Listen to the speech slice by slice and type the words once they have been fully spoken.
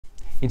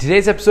In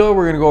today's episode,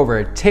 we're going to go over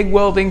a TIG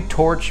welding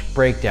torch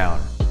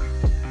breakdown.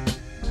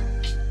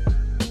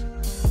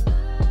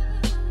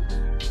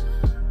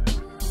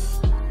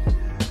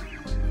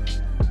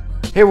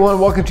 Hey everyone,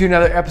 welcome to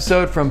another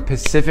episode from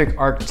Pacific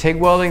Arc TIG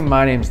Welding.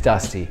 My name's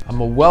Dusty. I'm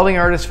a welding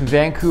artist from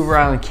Vancouver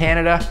Island,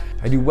 Canada.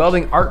 I do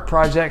welding art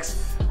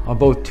projects on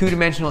both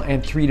two-dimensional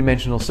and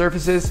three-dimensional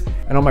surfaces.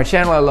 And on my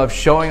channel, I love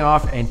showing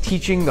off and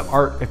teaching the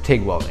art of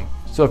TIG welding.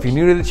 So if you're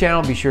new to the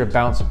channel, be sure to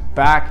bounce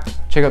back,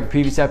 check out the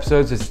previous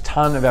episodes. There's a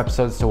ton of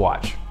episodes to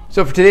watch.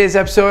 So for today's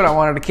episode, I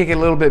wanted to kick it a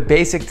little bit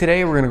basic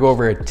today. We're gonna go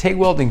over a TIG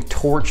welding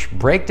torch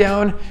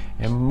breakdown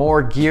and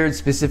more geared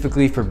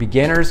specifically for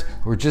beginners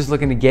who are just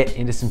looking to get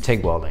into some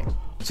TIG welding.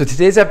 So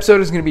today's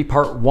episode is gonna be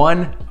part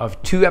one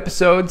of 2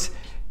 episodes.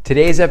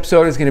 Today's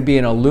episode is gonna be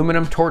an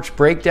aluminum torch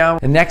breakdown.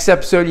 The next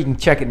episode, you can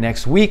check it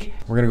next week.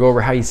 We're gonna go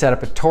over how you set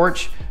up a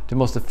torch to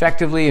most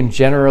effectively and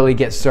generally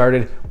get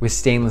started with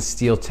stainless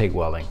steel TIG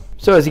welding.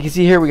 So as you can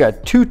see here, we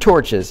got 2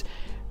 torches.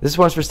 This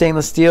one's for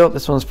stainless steel,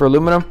 this one's for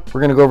aluminum. We're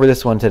gonna go over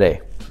this one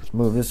today. Let's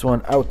move this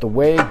one out the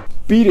way.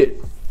 Beat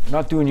it, I'm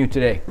not doing you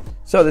today.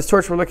 So this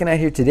torch we're looking at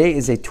here today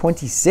is a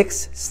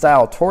 26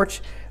 style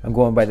torch. I'm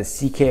going by the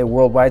CK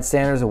worldwide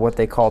standards of what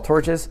they call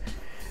torches.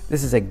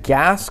 This is a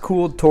gas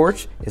cooled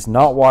torch. It's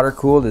not water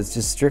cooled, it's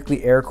just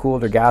strictly air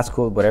cooled or gas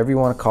cooled, whatever you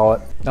wanna call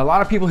it. Now a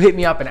lot of people hit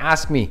me up and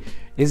ask me,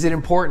 is it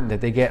important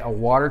that they get a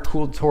water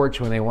cooled torch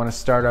when they wanna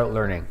start out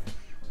learning?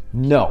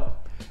 No.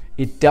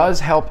 It does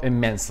help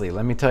immensely,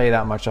 let me tell you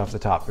that much off the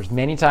top. There's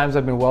many times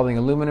I've been welding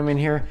aluminum in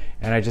here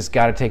and I just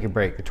gotta take a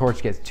break. The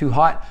torch gets too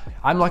hot.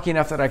 I'm lucky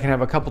enough that I can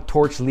have a couple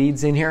torch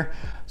leads in here.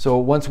 So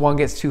once one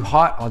gets too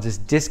hot, I'll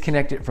just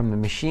disconnect it from the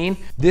machine.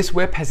 This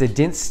whip has a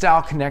DINS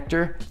style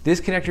connector. This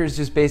connector is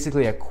just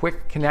basically a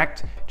quick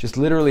connect, just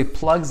literally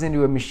plugs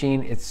into a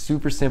machine. It's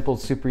super simple,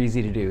 super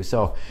easy to do.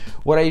 So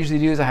what I usually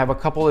do is I have a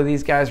couple of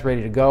these guys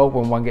ready to go.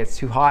 When one gets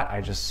too hot, I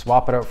just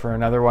swap it out for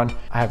another one.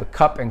 I have a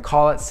cup and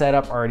collet set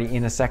up already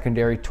in a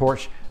secondary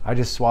torch. I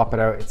just swap it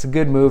out. It's a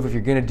good move if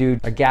you're gonna do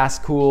a gas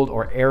cooled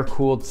or air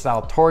cooled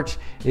style torch.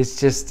 It's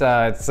just,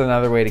 it's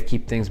another way to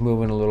keep things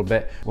moving a little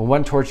bit when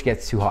one torch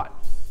gets too hot.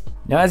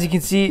 Now as you can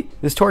see,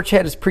 this torch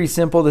head is pretty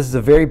simple. This is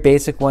a very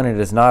basic one. It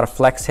is not a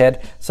flex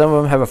head. Some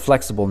of them have a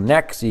flexible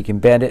neck so you can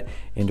bend it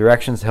in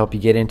directions to help you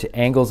get into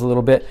angles a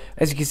little bit.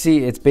 As you can see,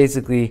 it's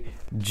basically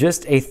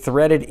just a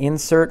threaded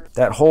insert.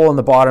 That hole in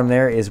the bottom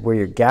there is where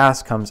your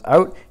gas comes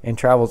out and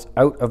travels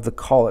out of the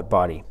collet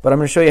body. But I'm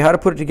going to show you how to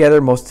put it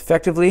together most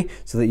effectively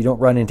so that you don't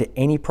run into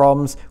any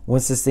problems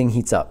once this thing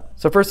heats up.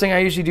 So first thing I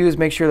usually do is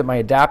make sure that my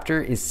adapter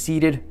is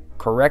seated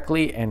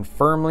correctly and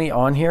firmly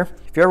on here.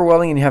 If you're ever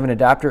welding and you have an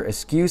adapter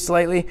askew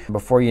slightly,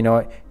 before you know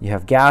it, you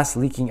have gas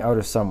leaking out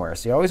of somewhere.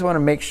 So you always want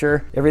to make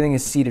sure everything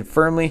is seated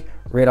firmly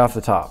right off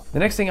the top. The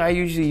next thing I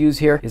usually use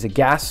here is a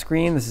gas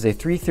screen. This is a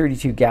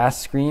 332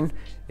 gas screen.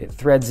 It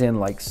threads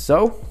in like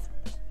so.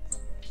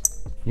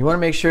 You want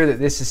to make sure that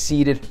this is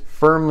seated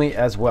firmly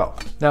as well.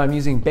 Now I'm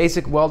using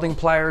basic welding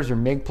pliers or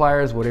MIG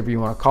pliers, whatever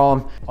you want to call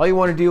them. All you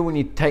want to do when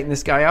you tighten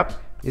this guy up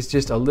is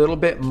just a little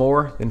bit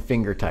more than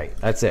finger tight.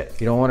 That's it.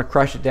 You don't want to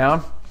crush it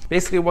down.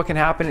 Basically what can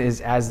happen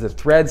is as the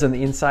threads on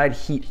the inside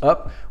heat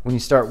up when you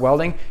start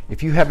welding,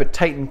 if you have it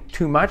tightened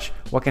too much,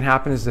 what can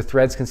happen is the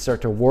threads can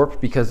start to warp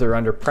because they're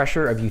under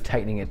pressure of you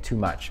tightening it too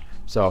much.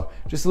 So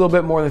just a little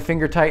bit more than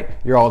finger tight,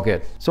 you're all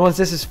good. So once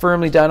this is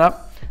firmly done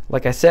up,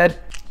 like I said,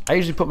 I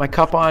usually put my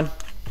cup on,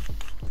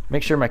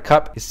 make sure my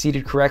cup is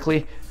seated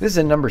correctly. This is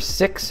a number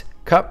 6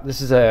 cup.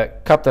 This is a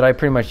cup that I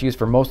pretty much use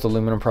for most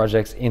aluminum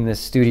projects in this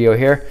studio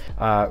here.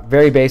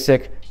 Very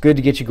basic, good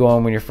to get you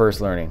going when you're first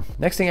learning.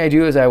 Next thing I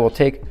do is I will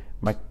take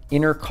my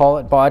inner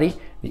collet body.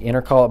 The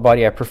inner collet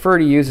body I prefer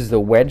to use is the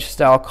wedge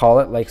style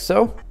collet, like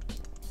so.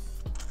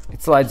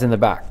 It slides in the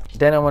back.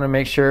 Then I want to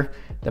make sure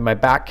that my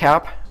back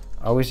cap,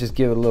 I always just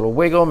give it a little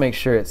wiggle, make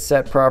sure it's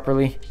set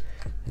properly,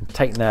 and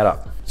tighten that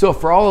up. So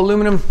for all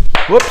aluminum,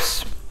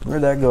 whoops,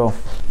 where'd that go?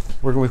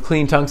 Working with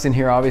clean tungsten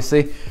here,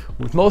 obviously.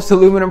 With most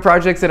aluminum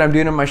projects that I'm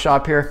doing in my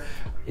shop here,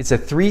 it's a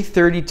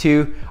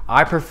 332.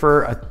 I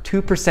prefer a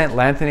 2%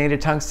 lanthanated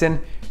tungsten.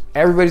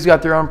 Everybody's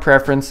got their own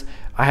preference.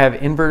 I have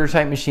inverter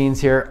type machines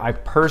here. I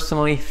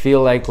personally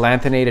feel like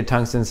lanthanated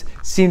tungstens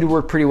seem to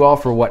work pretty well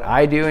for what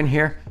I do in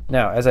here.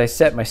 Now, as I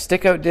set my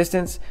stick out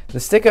distance, the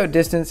stick out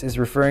distance is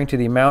referring to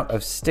the amount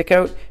of stick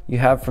out you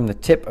have from the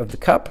tip of the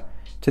cup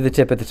to the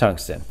tip of the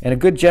tungsten. And a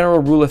good general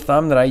rule of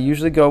thumb that I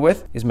usually go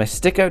with is my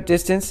stick out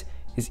distance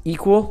is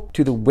equal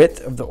to the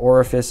width of the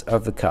orifice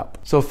of the cup.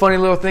 So a funny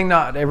little thing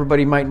not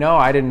everybody might know,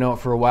 I didn't know it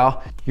for a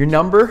while. Your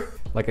number,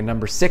 like a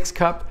number 6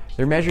 cup,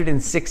 they're measured in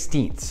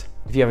 16ths.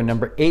 If you have a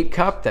number 8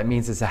 cup, that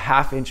means it's a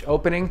 1/2 inch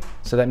opening.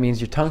 So that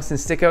means your tungsten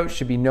stick out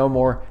should be no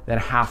more than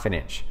 1/2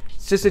 inch.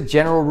 It's just a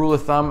general rule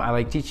of thumb I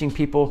like teaching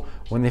people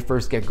when they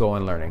first get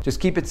going learning. Just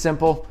keep it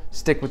simple,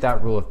 stick with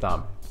that rule of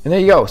thumb. And there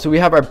you go. So we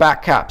have our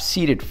back cap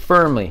seated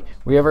firmly.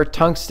 We have our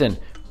tungsten,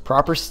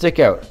 proper stick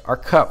out, our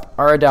cup,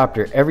 our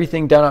adapter,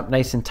 everything done up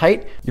nice and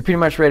tight. You're pretty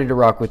much ready to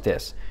rock with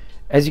this.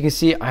 As you can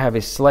see, I have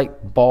a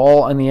slight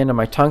ball on the end of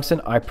my tungsten.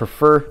 I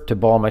prefer to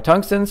ball my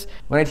tungstens.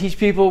 When I teach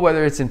people,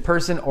 whether it's in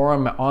person or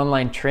on my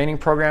online training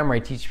program where I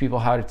teach people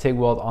how to TIG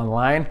weld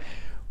online,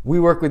 we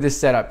work with this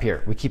setup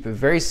here. We keep it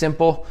very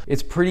simple.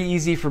 It's pretty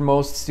easy for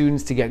most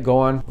students to get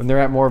going when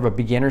they're at more of a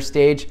beginner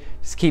stage.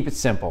 Just keep it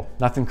simple,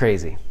 nothing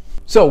crazy.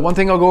 So one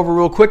thing I'll go over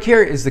real quick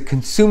here is the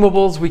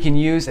consumables we can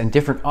use and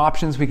different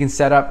options we can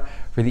set up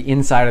for the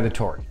inside of the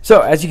torch.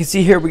 So as you can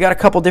see here, we got a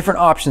couple different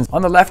options.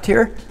 On the left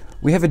here,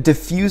 we have a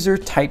diffuser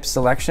type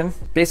selection.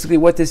 Basically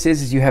what this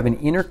is you have an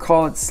inner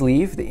collet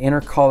sleeve. The inner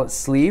collet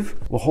sleeve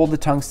will hold the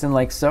tungsten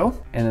like so,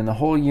 and then the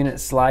whole unit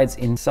slides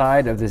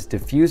inside of this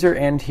diffuser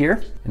end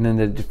here, and then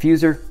the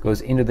diffuser goes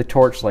into the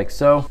torch like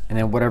so, and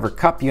then whatever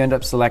cup you end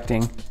up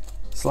selecting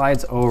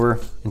slides over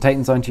and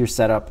tightens onto your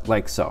setup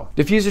like so.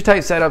 Diffuser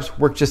type setups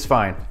work just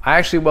fine. I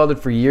actually welded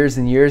for years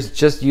and years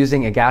just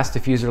using a gas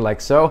diffuser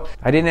like so.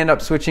 I didn't end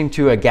up switching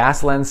to a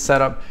gas lens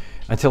setup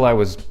until I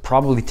was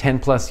probably 10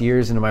 plus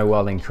years into my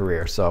welding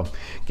career. So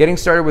getting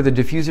started with a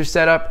diffuser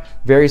setup,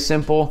 very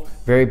simple,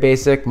 very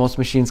basic. Most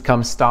machines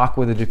come stock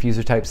with a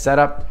diffuser type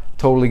setup,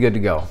 totally good to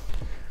go.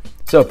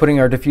 So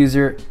putting our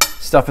diffuser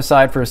stuff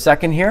aside for a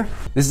second here,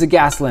 this is a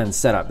gas lens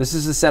setup. This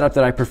is the setup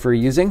that I prefer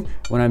using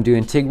when I'm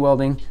doing TIG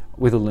welding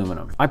with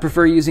aluminum. I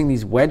prefer using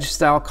these wedge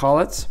style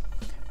collets.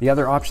 The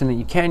other option that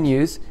you can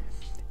use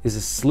is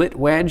a slit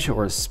wedge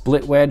or a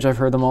split wedge, I've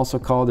heard them also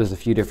called. There's a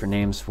few different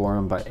names for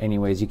them, but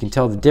anyways, you can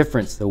tell the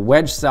difference. The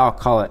wedge style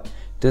collet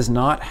does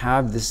not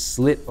have this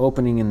slit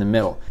opening in the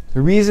middle.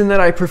 The reason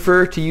that I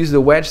prefer to use the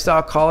wedge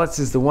style collets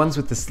is the ones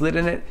with the slit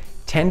in it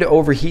tend to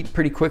overheat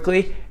pretty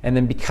quickly, and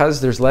then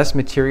because there's less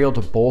material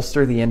to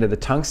bolster the end of the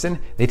tungsten,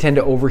 they tend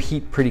to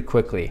overheat pretty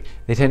quickly.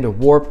 They tend to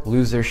warp,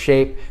 lose their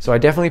shape. So I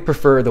definitely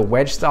prefer the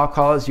wedge style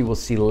collets. You will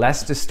see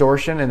less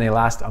distortion and they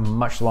last a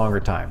much longer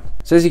time.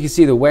 So as you can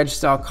see, the wedge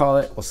style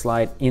collet will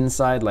slide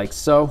inside like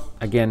so.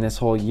 Again, this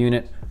whole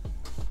unit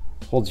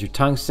holds your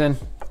tungsten,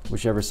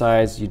 whichever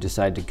size you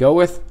decide to go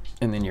with,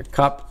 and then your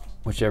cup,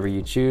 whichever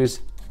you choose,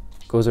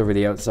 goes over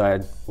the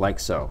outside like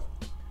so.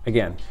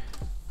 Again,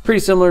 pretty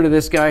similar to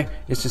this guy.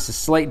 It's just a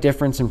slight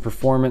difference in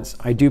performance.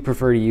 I do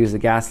prefer to use the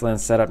gas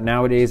lens setup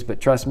nowadays, but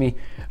trust me,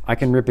 I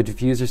can rip a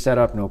diffuser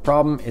setup, no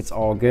problem. It's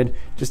all good.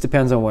 Just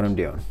depends on what I'm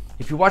doing.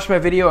 If you watched my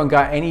video and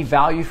got any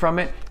value from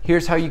it,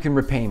 here's how you can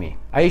repay me.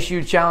 I issue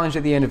a challenge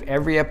at the end of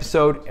every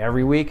episode,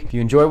 every week. If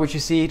you enjoy what you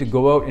see, to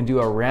go out and do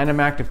a random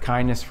act of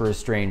kindness for a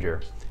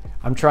stranger.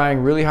 I'm trying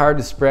really hard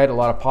to spread a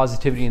lot of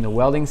positivity in the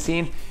welding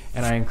scene,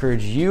 and I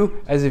encourage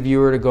you as a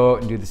viewer to go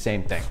out and do the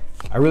same thing.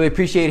 I really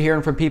appreciate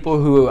hearing from people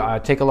who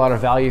take a lot of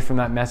value from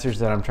that message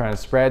that I'm trying to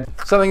spread.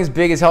 Something as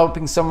big as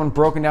helping someone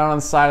broken down on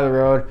the side of the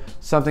road,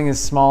 something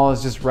as small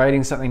as just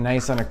writing something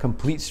nice on a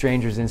complete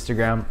stranger's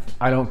Instagram.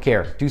 I don't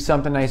care. Do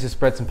something nice to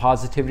spread some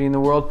positivity in the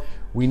world.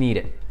 We need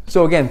it.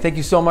 So again, thank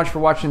you so much for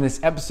watching this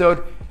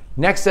episode.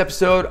 Next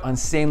episode on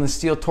stainless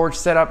steel torch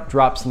setup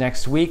drops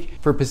next week.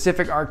 For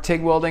Pacific Arc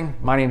TIG Welding,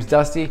 my name's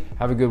Dusty.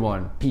 Have a good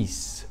one.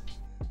 Peace.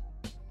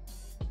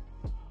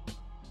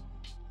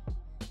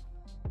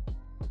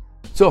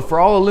 So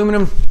for all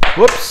aluminum,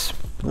 whoops,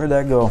 where'd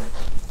that go?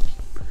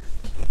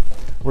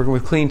 Working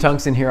with clean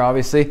tungsten here,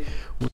 obviously.